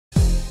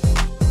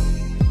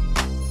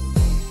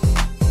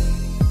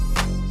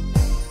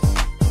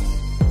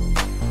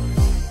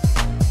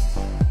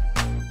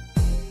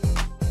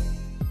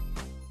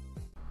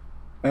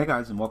Hey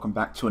guys, and welcome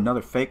back to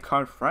another Fake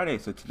Card Friday.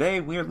 So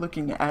today we are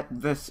looking at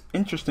this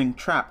interesting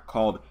trap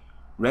called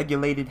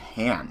Regulated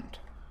Hand.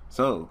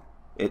 So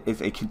it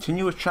is a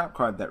continuous trap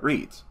card that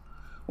reads,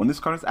 when this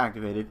card is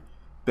activated,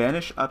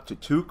 banish up to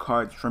 2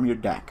 cards from your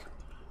deck.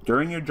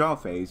 During your draw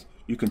phase,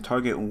 you can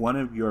target one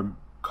of your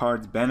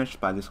cards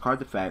banished by this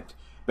card's effect,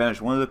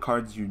 banish one of the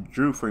cards you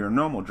drew for your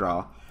normal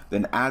draw,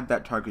 then add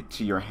that target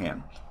to your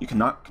hand. You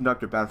cannot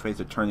conduct your battle phase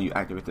the turn that you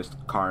activate this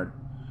card.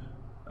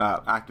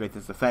 Activate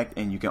this effect,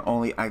 and you can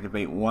only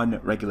activate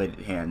one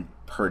regulated hand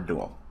per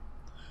duel.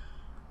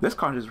 This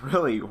card is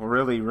really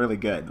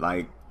good.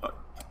 Like,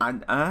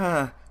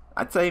 I'd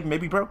say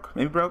maybe broke.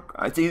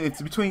 I'd say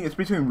it's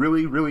between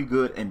really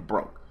good and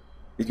broke,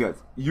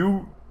 because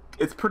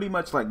it's pretty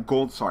much like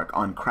Gold Sark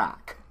on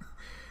crack.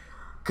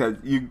 Because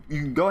you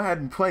can go ahead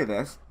and play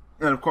this,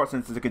 and of course,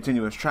 since it's a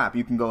continuous trap,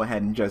 you can go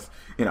ahead and just,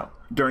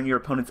 during your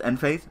opponent's end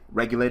phase,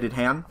 regulated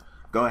hand,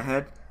 go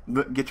ahead,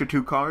 get your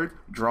 2 cards,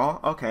 draw.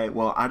 Okay,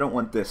 well, I don't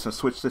want this, so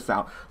switch this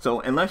out. So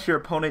unless your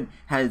opponent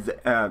has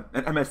an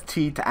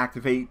MST to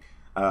activate,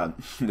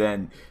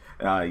 then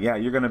yeah,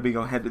 you're gonna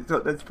go ahead. So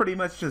it's pretty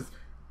much just,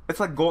 it's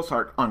like Gold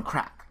Sark on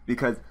crack,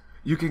 because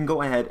you can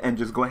go ahead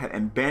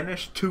and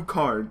banish 2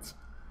 cards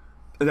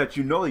that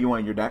you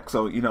want in your deck.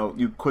 So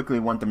you quickly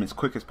want them as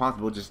quick as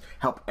possible. Just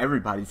help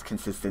everybody's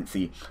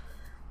consistency.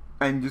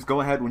 And just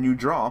go ahead, when you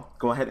draw,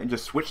 go ahead and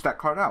just switch that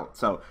card out.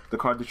 So the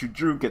card that you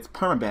drew gets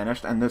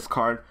perma-banished, and this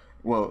card,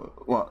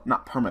 well,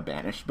 not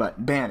perma-banished,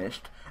 but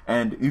banished.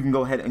 And you can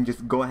go ahead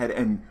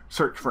and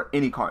search for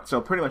any card.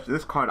 So pretty much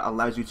this card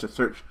allows you to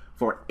search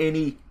for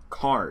any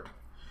card,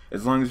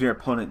 as long as your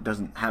opponent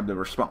doesn't have the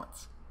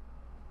response.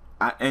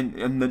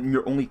 And then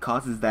your only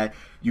cause is that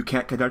you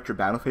can't conduct your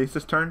battle phase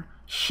this turn.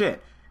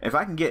 Shit. If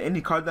I can get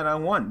any card that I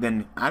want,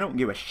 then I don't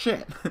give a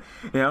shit.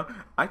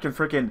 I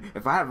can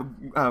if I have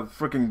a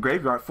freaking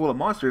graveyard full of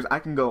monsters, I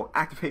can go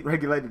activate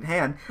Regulated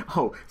Hand.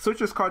 Oh, switch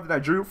this card that I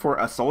drew for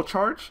a Soul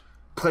Charge?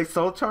 Play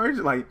Soul Charge?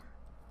 Like,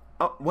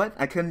 oh, what?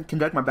 I couldn't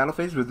conduct my battle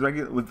phase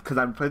because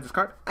I played this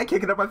card? I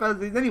can't conduct my battle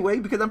phase anyway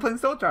because I'm playing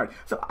Soul Charge.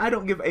 So I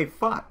don't give a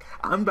fuck.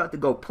 I'm about to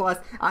go plus.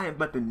 I am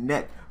about to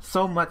net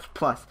so much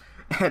plus.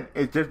 And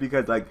it's just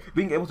because, like,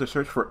 being able to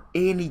search for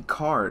any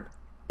card,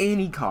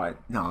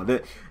 now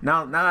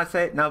I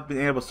say it, now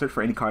being able to search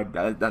for any card,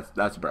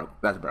 that's broke.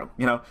 We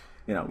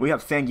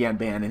have Sangan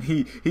Ban, and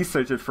he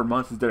searches for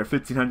monsters that are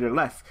 1500 or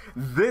less.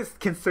 This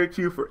can search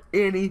you for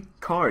any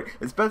card,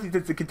 especially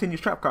since it's a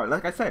continuous trap card.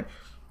 Like I said,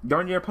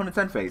 during your opponent's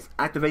end phase,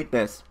 activate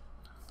this,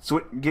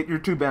 get your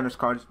 2 banners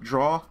cards,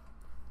 draw,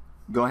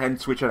 go ahead and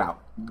switch it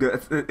out.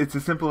 It's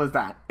as simple as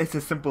that.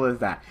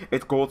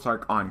 It's Gold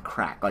Sark on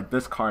crack. Like,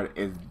 this card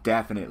is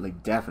definitely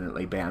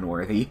ban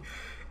worthy.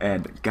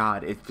 And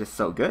God, it's just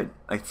so good.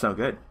 It's so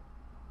good.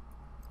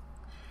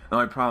 The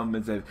only problem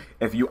is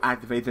if you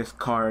activate this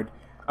card,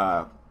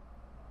 and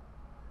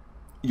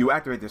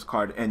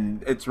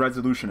its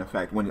resolution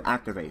effect, when it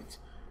activates,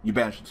 you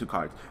banish the 2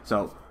 cards.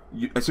 So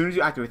as soon as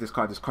you activate this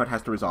card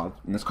has to resolve,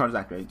 and this card is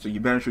activated. So you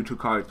banish your 2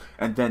 cards,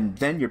 and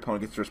then your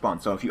opponent gets to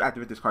respond. So if you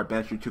activate this card,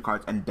 banish your 2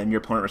 cards, and then your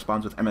opponent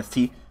responds with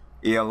MST,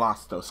 you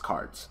lost those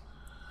cards.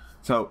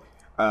 So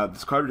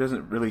this card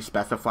doesn't really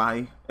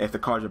specify if the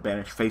cards are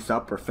banished face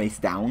up or face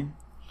down.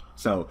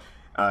 So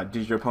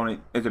does your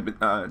opponent get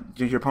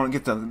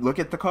to look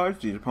at the cards?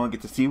 Does your opponent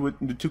get to see what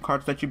the 2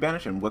 cards that you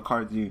banish and what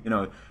cards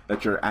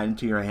that you're adding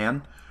to your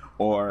hand,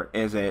 or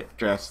is it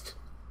just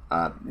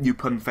you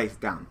put them face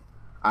down?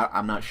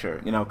 I'm not sure,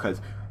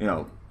 because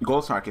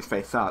Gold Sark is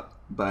face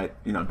up,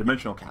 but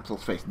Dimensional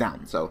Capsule's face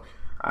down. So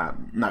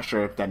I'm not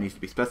sure if that needs to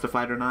be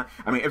specified or not.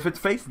 I mean, if it's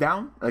face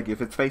down,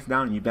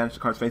 and you banish the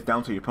cards face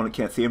down so your opponent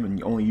can't see them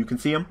and only you can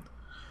see them,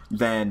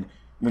 then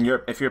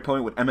if your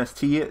opponent would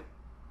MST it,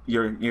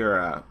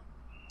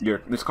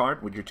 this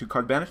card with your 2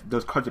 cards banished,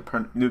 those cards are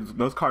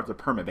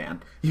perma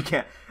banned. You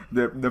can't,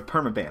 they're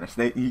perma banished.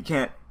 You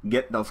can't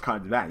get those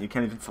cards back. You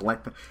can't even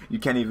select them. You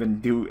can't even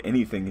do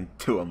anything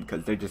to them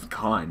because they're just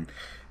gone.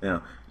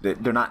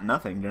 They're not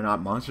nothing. They're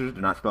not monsters.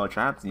 They're not spell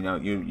traps.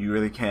 You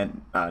really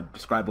can't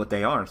describe what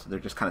they are. So they're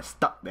just kind of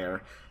stuck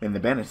there in the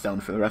banish zone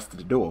for the rest of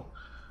the duel.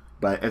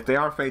 But if they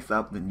are face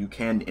up, then you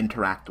can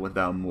interact with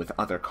them with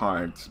other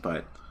cards.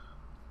 But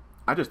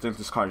I just think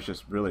this card is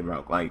just really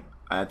rogue. Like,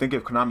 I think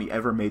if Konami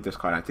ever made this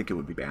card, I think it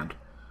would be banned.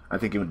 I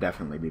think it would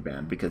definitely be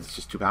banned because it's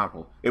just too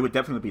powerful. It would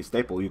definitely be a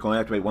staple. You can only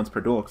activate once per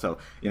duel, so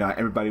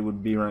everybody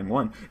would be running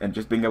one. And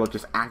just being able to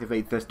just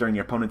activate this during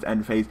your opponent's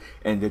end phase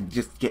and then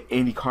just get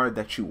any card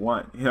that you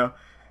want.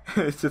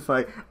 It's just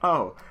like,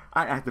 oh,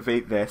 I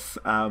activate this.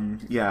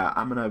 Yeah,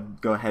 I'm gonna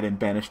go ahead and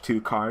banish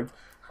 2 cards.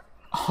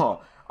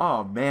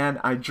 Oh man,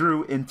 I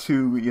drew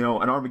into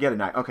an Armageddon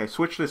Knight. Okay,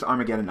 switch this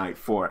Armageddon Knight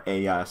for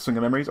a Swing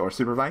of Memories or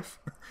Supervise.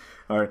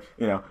 Or,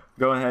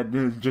 go ahead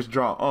and just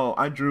draw. Oh,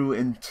 I drew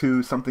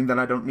into something that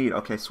I don't need.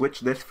 Okay, switch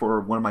this for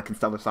one of my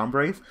Constellar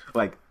Sombres.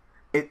 Like,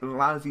 it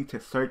allows you to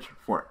search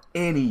for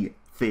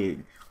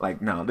anything.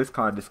 Like, no, this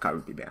card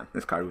would be banned.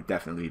 This card would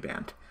definitely be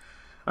banned.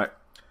 Alright,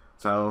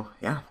 So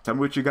yeah, tell me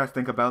what you guys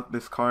think about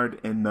this card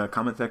in the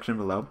comment section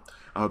below.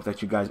 I hope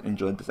that you guys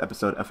enjoyed this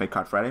episode of Fake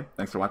Card Friday.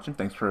 Thanks for watching.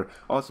 Thanks for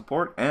all the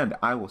support. And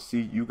I will see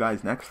you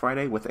guys next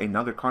Friday with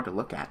another card to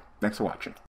look at. Thanks for watching.